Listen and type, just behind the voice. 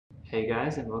Hey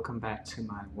guys, and welcome back to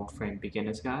my Warframe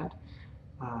Beginner's Guide.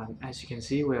 As you can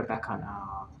see, we're back on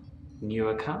our new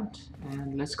account,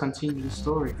 and let's continue the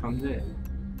story from there.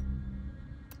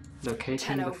 Locating the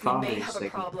Tenno, we may Foundry have a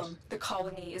segment. problem. The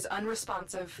colony is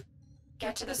unresponsive.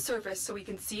 Get to the surface so we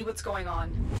can see what's going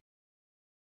on.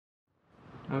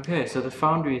 Okay, so the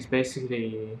Foundry is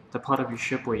basically the part of your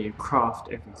ship where you craft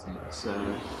everything. So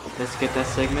let's get that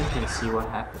segment and see what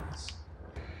happens.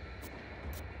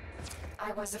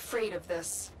 I was afraid of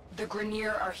this. The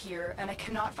Grineer are here, and I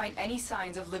cannot find any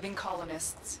signs of living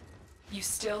colonists. You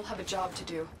still have a job to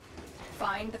do.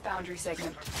 Find the Foundry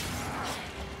segment.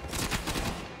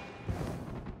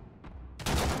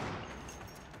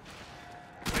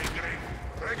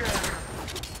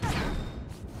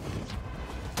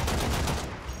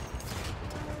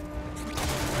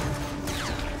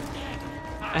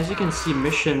 As you can see,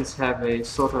 missions have a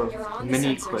sort of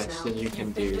mini quest that you can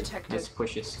You've been do. detected. Let's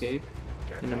push escape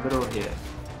in the middle here.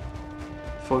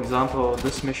 For example,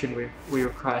 this mission we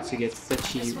require to get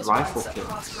 30 This was rifle once a kills.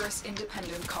 prosperous,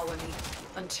 independent colony,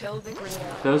 until the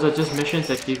Grineer. Those are just missions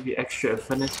that give you extra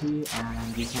affinity,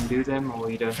 and you can do them or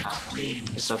you don't have to.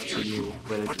 It's up to you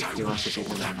whether if you want to do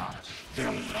them or not.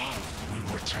 Their love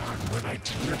will return when I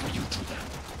deliver you to them.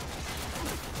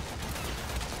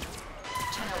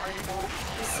 Tenno, are you bold?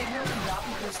 The signal cannot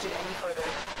be boosted any further.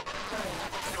 Hurry,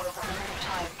 you are running out of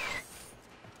time.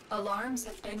 Alarms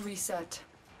have been reset.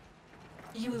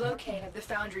 You located the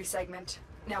Foundry segment.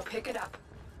 Now pick it up.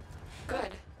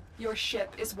 Good. Your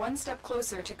ship is one step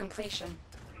closer to completion.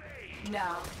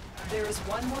 Now, there is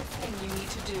one more thing you need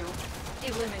to do.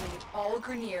 Eliminate all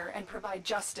Grineer and provide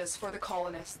justice for the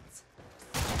colonists.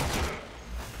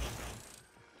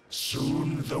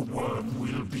 Soon the worm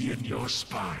will be in your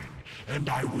spine, and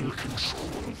I will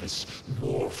control this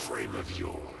warframe of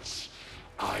yours.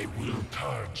 I will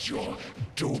purge your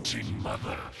doting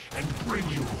mother and bring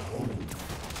you home.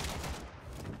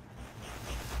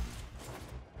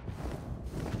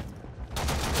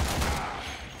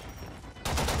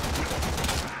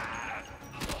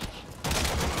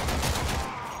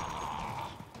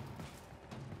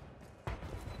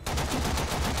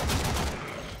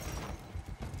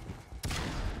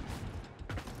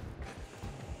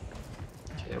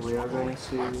 Okay, we are going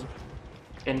to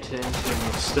enter into an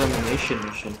extermination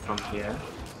mission from here,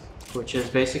 which is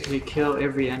basically kill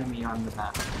every enemy on the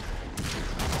map.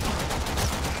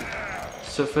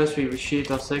 So first we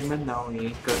retrieved our segment, now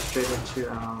we go straight into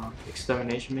our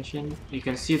extermination mission. You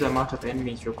can see the amount of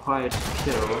enemies required to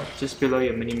kill just below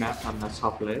your minimap on the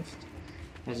top left.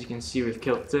 As you can see, we've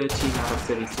killed 13 out of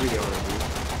 33 already.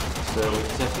 So we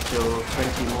just have to kill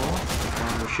 20 more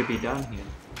and we should be done here.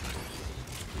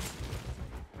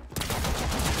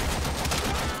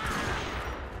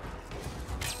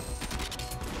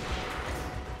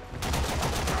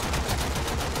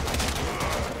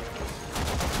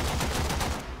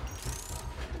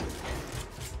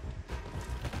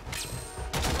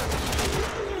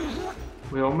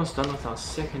 We're almost done with our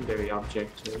secondary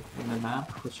objective in the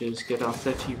map, which is get our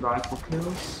 30 rifle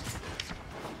kills.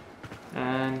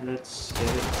 And let's get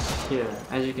it here.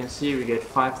 As you can see, we get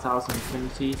 5,000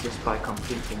 affinity just by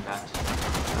completing that.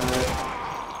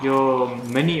 Your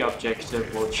mini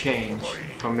objective will change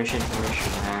from mission to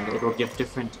mission, and it will give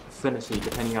different affinity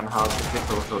depending on how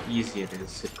difficult or easy it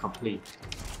is to complete.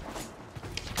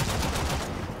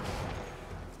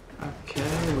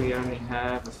 Okay, we only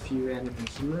have a few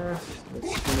enemies left.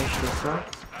 Let's finish this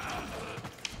up.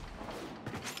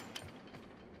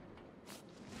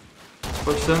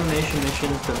 For extermination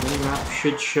missions, the minimap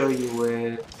should show you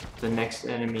where the next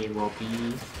enemy will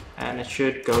be, and it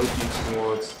should guide you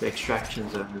towards the extraction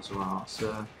zone as well.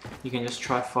 So you can just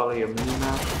try follow your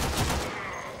minimap.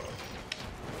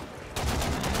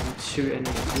 And 2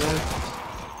 enemies left.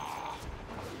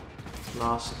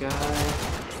 Last guy.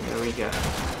 There we go.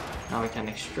 Now we can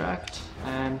extract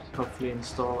and hopefully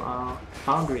install our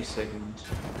Foundry segment.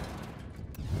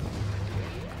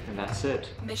 And that's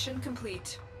it. Mission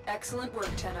complete. Excellent work,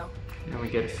 Tenno. And we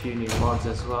get a few new mods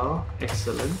as well.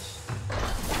 Excellent.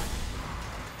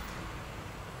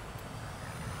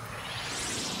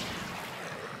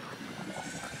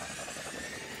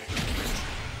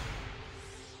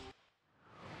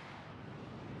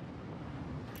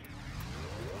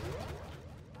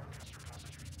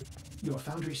 Your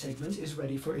Foundry segment is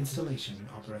ready for installation,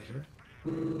 operator.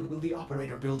 Will the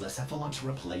operator build a cephalon to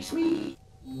replace me?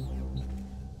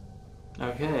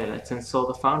 Okay, let's install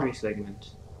the Foundry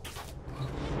segment.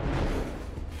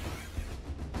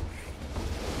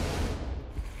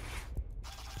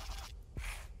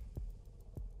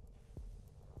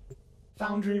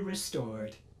 Foundry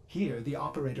restored. Here, the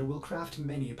operator will craft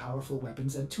many powerful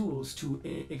weapons and tools to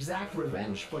exact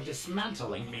revenge for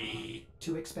dismantling me.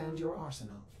 To expand your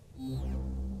arsenal.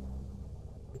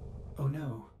 Oh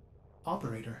no.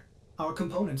 Operator, our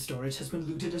component storage has been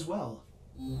looted as well.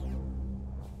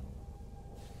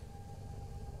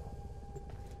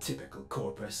 Typical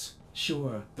Corpus.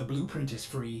 Sure, the blueprint is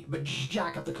free, but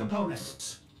jack up the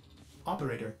components.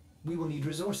 Operator, we will need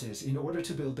resources in order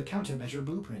to build the countermeasure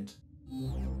blueprint.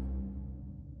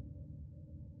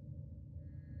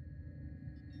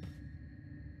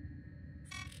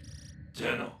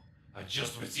 Tenno, I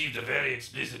just received a very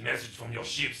explicit message from your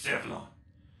ship, Sevlon.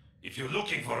 If you're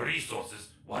looking for resources,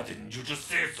 why didn't you just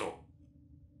say so?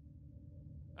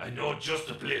 I know just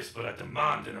the place, but I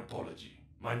demand an apology.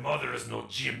 My mother is no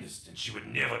gymnast, and she would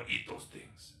never eat those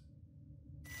things.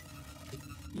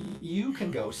 You can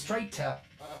go straight to...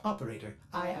 Operator,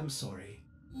 I am sorry.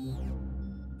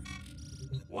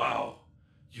 Wow,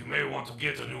 you may want to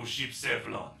get a new ship,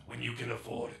 Sevlon, when you can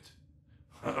afford it.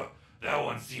 That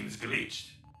one seems glitched.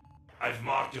 I've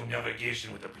marked your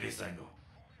navigation with a place I know.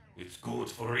 It's good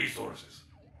for resources,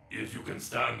 if you can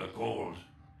stand the cold.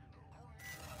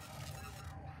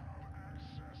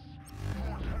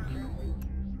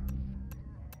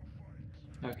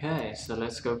 Okay, so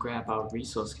let's go grab our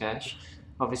resource cache.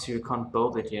 Obviously we can't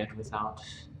build it yet without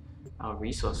our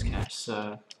resource cache,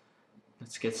 so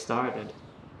let's get started.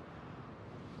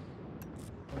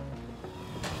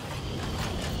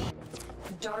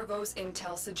 Darvo's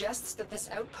intel suggests that this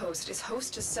outpost is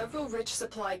host to several rich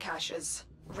supply caches.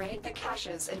 Raid the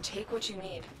caches and take what you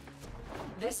need.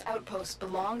 This outpost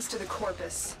belongs to the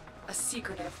Corpus, a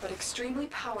secretive but extremely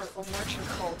powerful merchant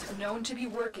cult known to be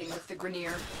working with the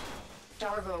Grineer.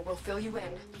 Darvo will fill you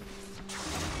in.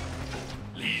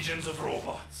 Legions of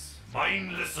robots,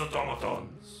 mindless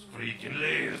automatons, freaking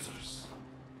lasers.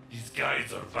 These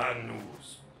guys are bad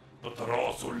news, but they're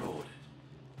also loaded,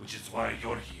 which is why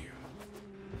you're here.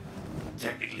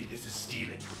 Technically this is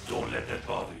stealing, but don't let that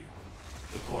bother you.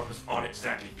 The Corpus aren't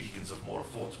exactly beacons of moral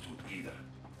fortitude either.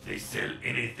 They sell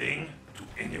anything to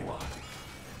anyone.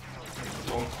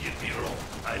 Don't get me wrong,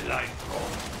 I like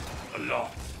Rome. A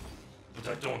lot. But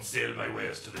I don't sell my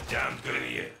wares to the damned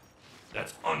Grineer.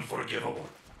 That's unforgivable.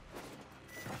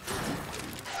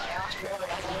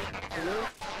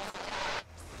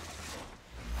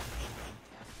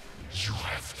 You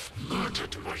have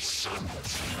murdered my son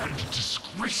and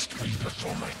disgraced me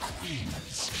before my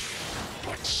queens.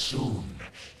 But soon,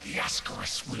 the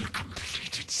Ascaris will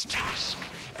complete its task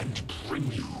and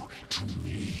bring you to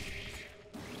me.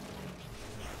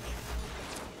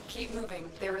 Keep moving,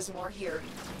 there is more here.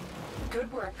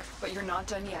 Good work, but you're not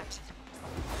done yet.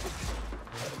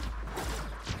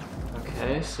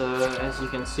 Okay, so as you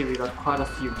can see we got quite a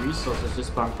few resources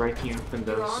just by breaking open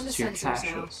You're on the those two sensors now.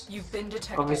 caches. You've been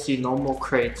detected. Obviously normal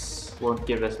crates won't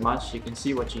give as much, you can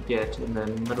see what you get in the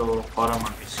middle bottom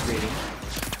of your screen.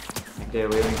 Like there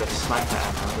we only got sniper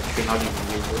ammo, which we're not even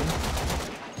using.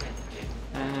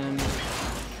 And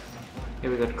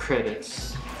here we got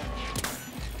credits.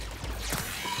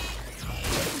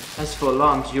 As for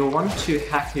alarms, you'll want to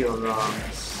hack your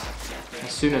alarms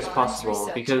as soon as possible,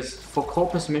 because for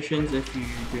Corpus missions, if you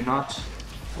do not,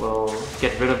 well,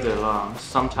 get rid of the alarms,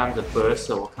 sometimes a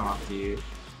burster will come after you.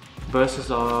 Bursters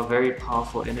are very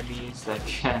powerful enemies that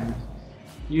can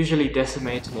usually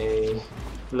decimate a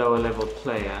lower level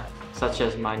player, such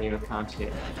as my new account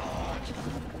here.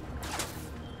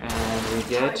 And we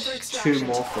get 2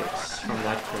 Morphics from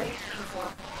that crate.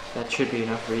 That should be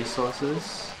enough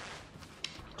resources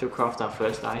to craft our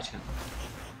first item.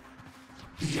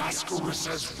 The Ascaris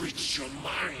has reached your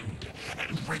mind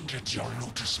and rendered your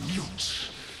Lotus mute.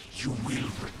 You will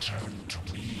return to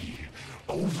me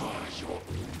over your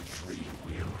own free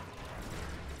will.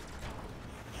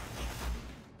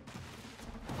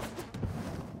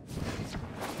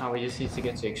 Now we just need to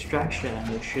get to extraction and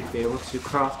we should be able to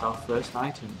craft our first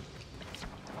item.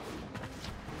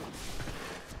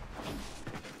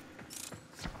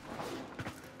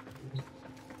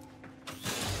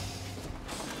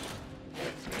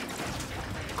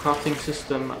 Crafting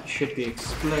system should be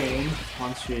explained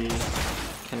once we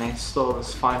can install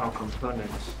this final component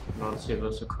in order to be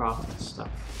able to craft this stuff.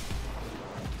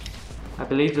 I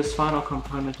believe this final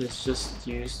component is just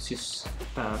used to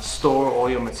store all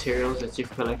your materials that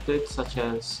you've collected, such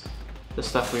as the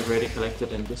stuff we've already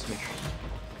collected in this mission.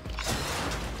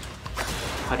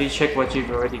 How do you check what you've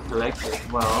already collected?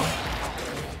 Well,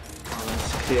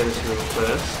 let's clear this room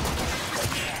first.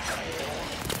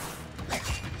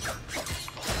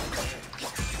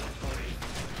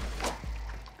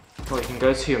 Or you can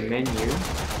go to your menu.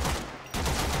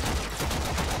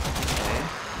 Okay.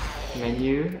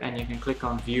 menu and you can click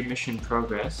on View Mission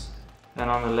Progress. And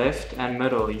on the left and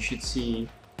middle you should see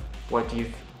what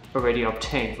you've already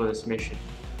obtained for this mission.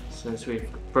 Since we've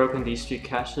broken these 3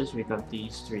 caches, we got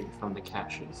these 3 from the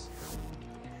caches.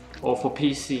 Or for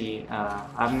PC,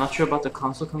 I'm not sure about the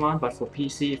console command, but for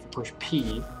PC, if you push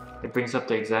P, it brings up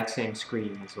the exact same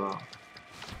screen as well.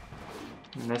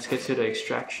 And let's get to the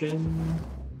extraction,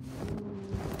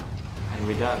 and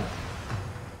we're done.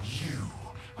 You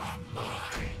are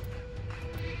mine.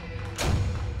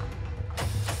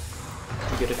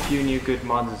 You get a few new good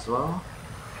mods as well.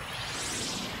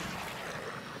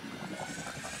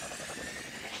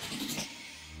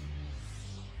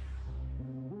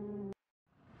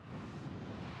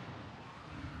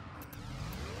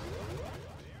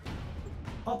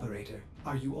 Operator,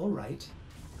 are you alright?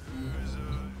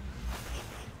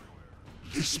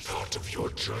 This part of your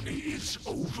journey is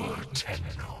over,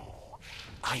 Tenno.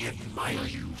 I admire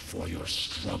you for your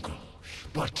struggle,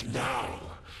 but now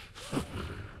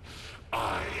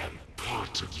I am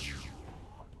part of you.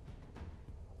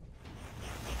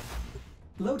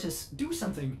 Lotus, do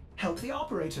something. Help the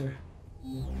operator.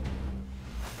 We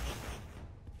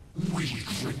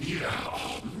Grineer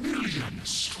are millions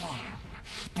strong,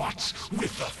 but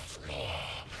with a flaw.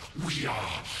 We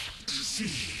are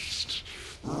diseased,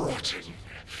 rotting,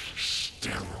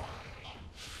 sterile.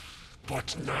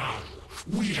 But now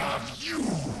we have you.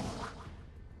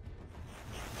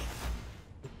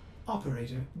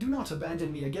 Operator, do not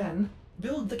abandon me again.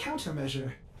 Build the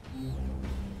countermeasure.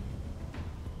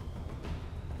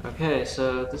 Okay,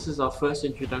 so this is our first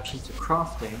introduction to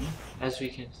crafting. As we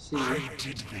can see, I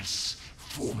did this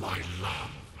for my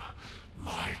love,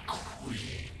 my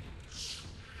queens.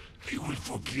 They will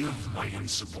forgive my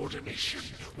insubordination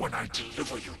when I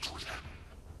deliver you to them.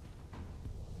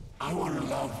 Our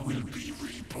love will be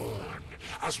reborn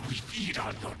as we feed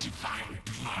on your divine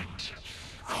blood.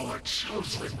 Our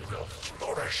children will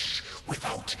flourish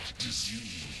without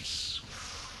disease.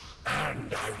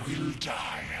 And I will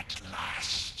die at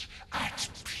last, at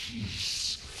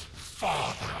peace.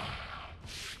 Father,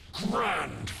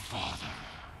 grandfather.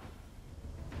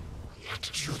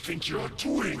 What do you think you're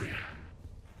doing?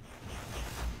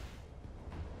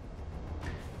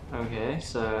 okay,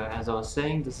 so as I was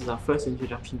saying, this is our first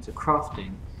introduction to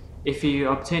crafting. If you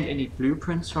obtain any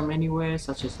blueprints from anywhere,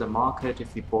 such as the market,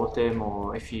 if you bought them,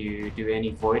 or if you do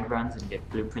any void runs and get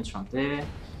blueprints from there,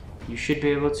 you should be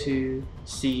able to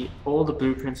see all the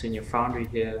blueprints in your foundry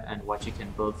here and what you can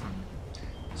build from them.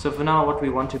 So for now, what we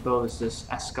want to build is this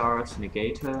Ascaris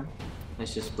Negator.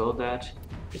 Let's just build that.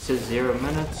 It says 0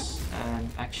 minutes, and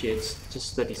actually it's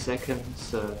just 30 seconds,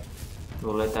 so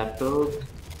we'll let that build.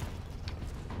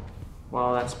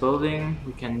 While that's building,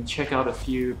 we can check out a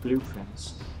few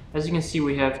blueprints. As you can see,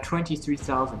 we have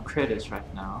 23,000 credits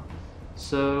right now.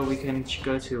 So we can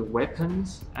go to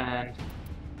weapons and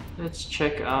let's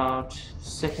check out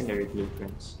secondary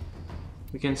blueprints.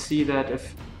 We can see that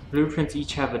if blueprints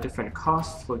each have a different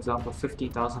cost, for example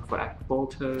 15,000 for Act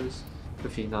Boltos,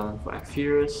 15,000 for Act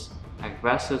Furious, Act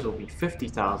Vastas will be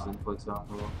 50,000 for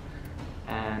example.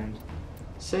 And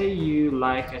say you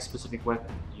like a specific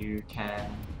weapon, you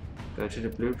can go to the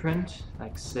blueprint,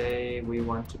 like say we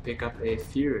want to pick up a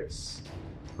Furious,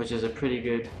 which is a pretty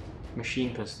good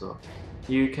machine pistol.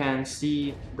 You can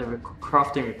see the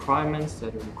crafting requirements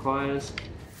that it requires.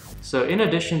 So in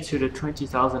addition to the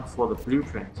 20,000 for the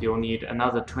blueprint, you'll need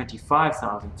another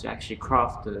 25,000 to actually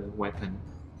craft the weapon.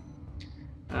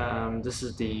 This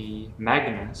is the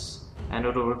Magnus, and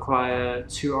it'll require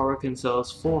 2 Orokin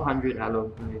cells, 400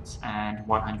 alloys, and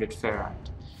 100 ferrite.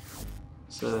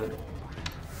 So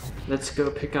let's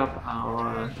go pick up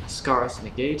our Ascaris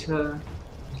Negator.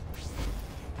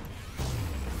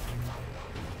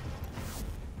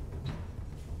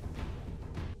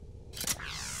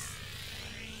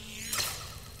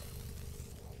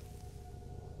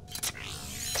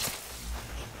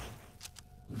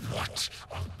 What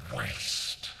a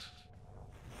waste.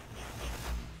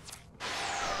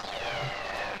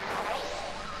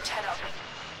 Tenno.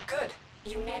 Good.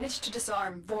 You managed to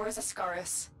disarm Vor's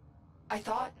Ascaris. I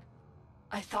thought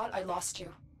I lost you.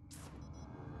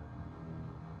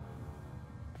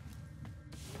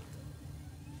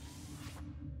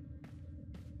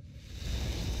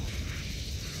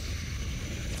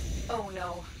 Oh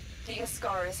no. The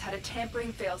Ascaris had a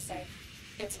tampering failsafe.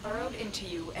 It's burrowed into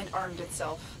you and armed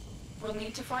itself. We'll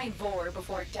need to find Vor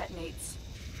before it detonates.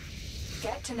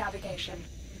 Get to navigation.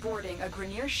 Boarding a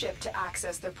Grineer ship to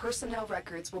access their personnel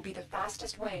records will be the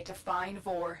fastest way to find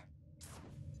Vor.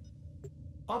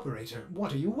 Operator,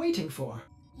 what are you waiting for?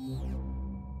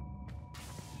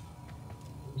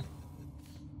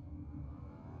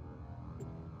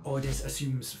 Or this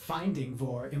assumes finding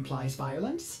Vor implies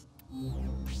violence?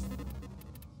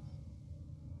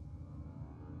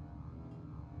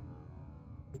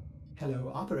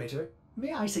 Hello, operator.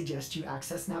 May I suggest you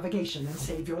access navigation and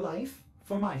save your life?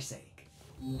 For my sake.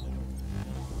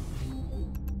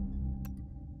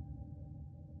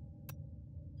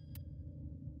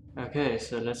 Okay,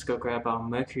 so let's go grab our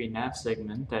Mercury nav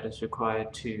segment that is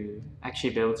required to actually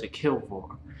be able to kill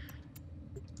Vor.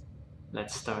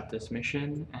 Let's start this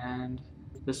mission, and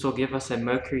this will give us a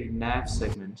Mercury nav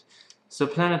segment. So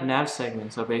planet nav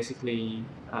segments are basically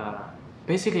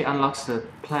unlocks the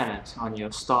planet on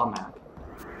your star map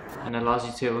and allows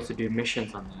you to be able to do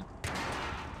missions on them.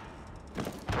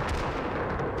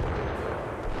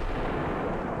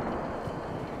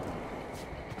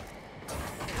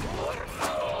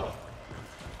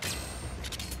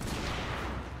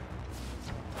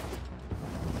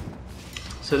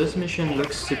 So this mission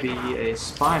looks to be a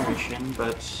spy mission,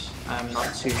 but I'm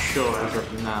not too sure as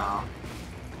of now.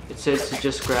 It says to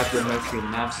just grab the Mercury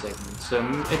nav segment, so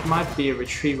it might be a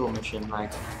retrieval mission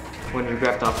like when we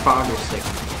grabbed our founder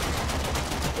segment.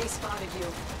 They spotted you.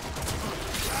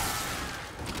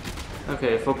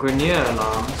 Okay, for Grenier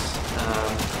alarms,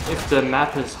 if the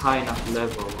map is high enough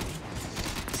level,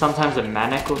 sometimes a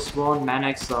Manic will spawn.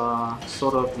 Manics are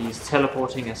sort of these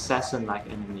teleporting assassin-like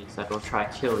enemies that will try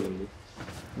to kill you.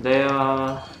 They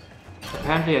are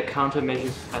apparently a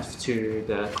countermeasure as to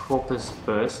the Corpus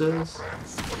Bursars.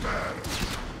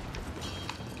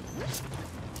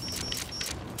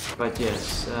 But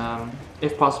yes,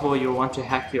 if possible, you'll want to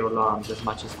hack your alarms as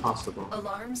much as possible.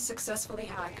 Alarms successfully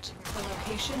hacked. The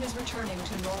location is returning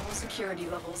to normal security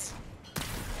levels.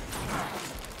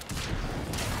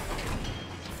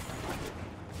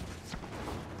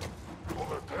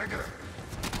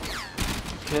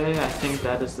 Okay, I think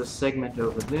that is the segment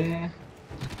over there.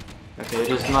 Okay, it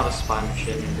is not a spy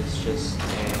mission, it's just a...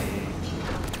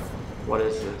 What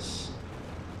is this?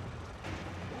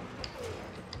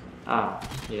 Ah,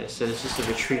 yes, it is just a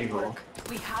retrieval.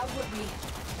 We have what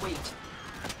we... Wait.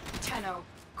 Tenno,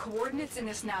 coordinates in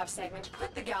this nav segment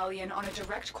put the galleon on a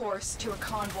direct course to a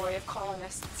convoy of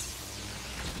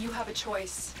colonists. You have a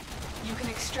choice. You can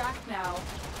extract now,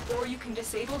 or you can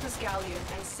disable this galleon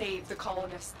and save the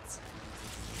colonists.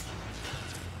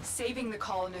 Saving the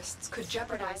colonists could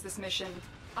jeopardize this mission.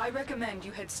 I recommend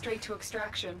you head straight to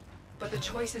extraction, but the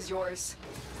choice is yours.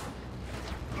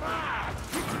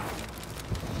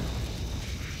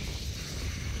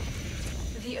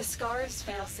 The Ascaris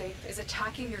failsafe is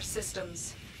attacking your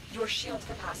systems. Your shield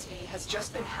capacity has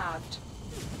just been halved.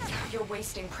 You're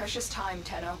wasting precious time,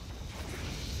 Tenno.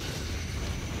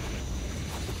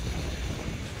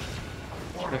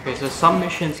 Okay, so some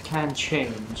missions can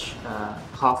change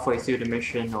halfway through the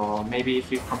mission, or maybe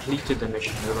if you've completed the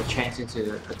mission, it will change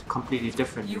into a completely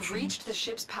different mission. You've reached the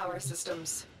ship's power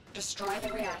systems. Destroy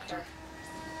the reactor.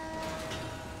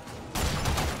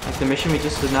 Like the mission we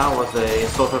just did now was a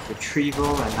sort of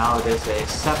retrieval, and now it is a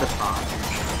sabotage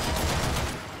mission.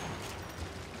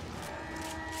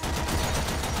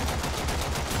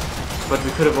 But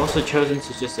we could have also chosen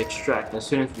to just extract as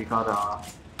soon as we got our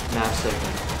nav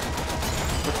segment.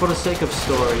 But for the sake of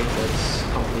story, let's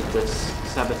complete this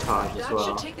sabotage as well. That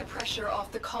should take the pressure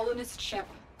off the colonist ship,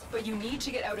 but you need to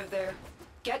get out of there.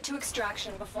 Get to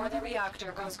extraction before the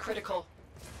reactor goes critical.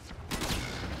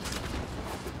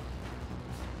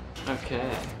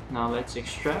 Okay, now let's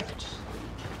extract.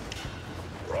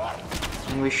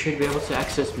 And we should be able to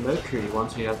access Mercury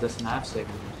once we have this nav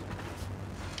segment.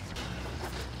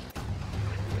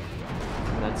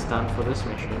 And that's done for this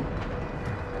mission.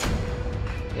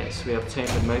 Yes, we obtained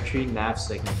the Mercury nav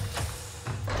segment.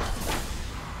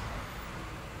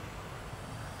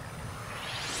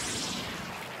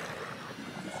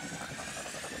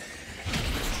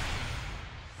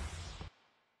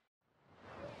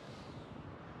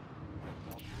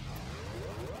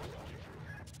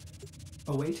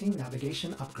 Awaiting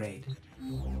navigation upgrade.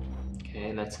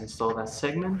 Okay, let's install that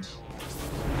segment.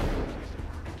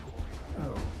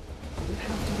 Oh, would it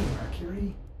have to be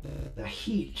Mercury? The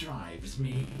heat drives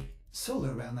me.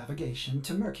 Solar rail navigation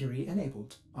to Mercury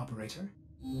enabled, operator.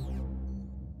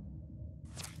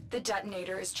 The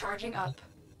detonator is charging up.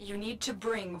 You need to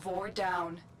bring Vor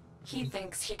down. He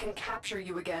thinks he can capture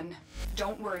you again.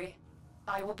 Don't worry.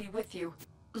 I will be with you.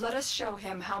 Let us show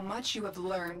him how much you have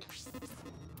learned.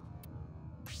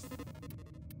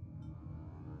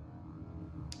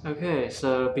 Okay,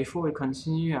 so before we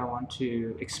continue, I want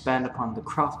to expand upon the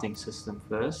crafting system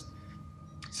first.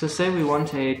 So say we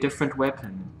want a different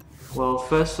weapon. Well,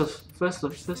 first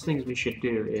things we should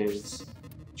do is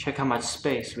check how much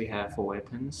space we have for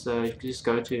weapons. So you can just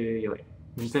go to your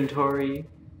inventory,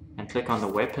 and click on the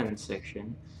weapons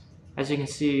section, as you can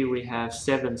see we have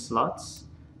 7 slots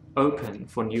open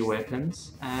for new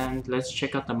weapons, and let's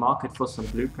check out the market for some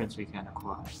blueprints we can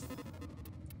acquire.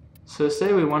 So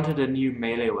say we wanted a new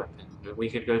melee weapon, we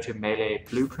could go to melee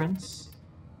blueprints,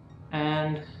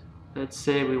 and let's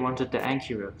say we wanted the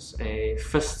Ankyros, a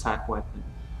fist type weapon.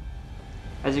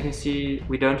 As you can see,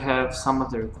 we don't have some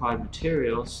of the required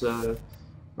materials, so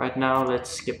right now let's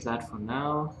skip that for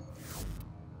now.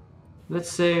 Let's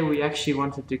say we actually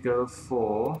wanted to go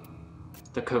for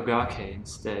the Kogake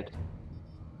instead.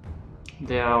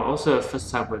 They are also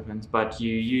fist type weapons, but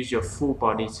you use your full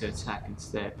body to attack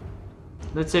instead.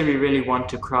 Let's say we really want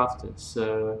to craft this,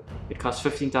 so it costs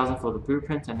 15,000 for the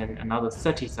blueprint and then another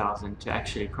 30,000 to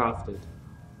actually craft it.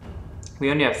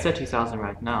 We only have 30,000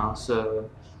 right now, so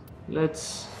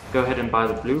let's go ahead and buy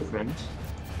the blueprint.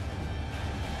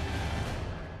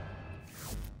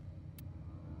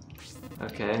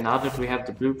 Okay, now that we have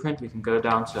the blueprint, we can go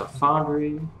down to a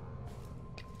foundry,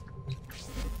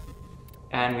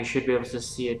 and we should be able to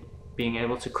see it being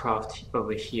able to craft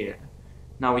over here.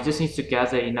 Now we just need to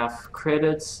gather enough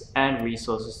credits and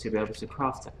resources to be able to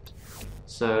craft that.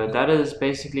 So that is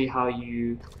basically how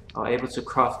you are able to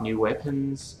craft new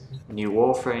weapons, new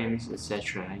warframes,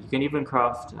 etc. You can even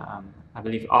craft, I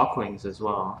believe, arcwings as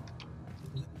well.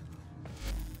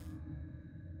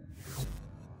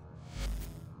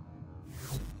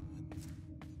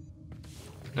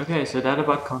 Okay, so that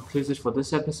about concludes it for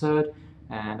this episode,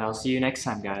 and I'll see you next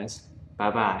time, guys. Bye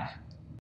bye.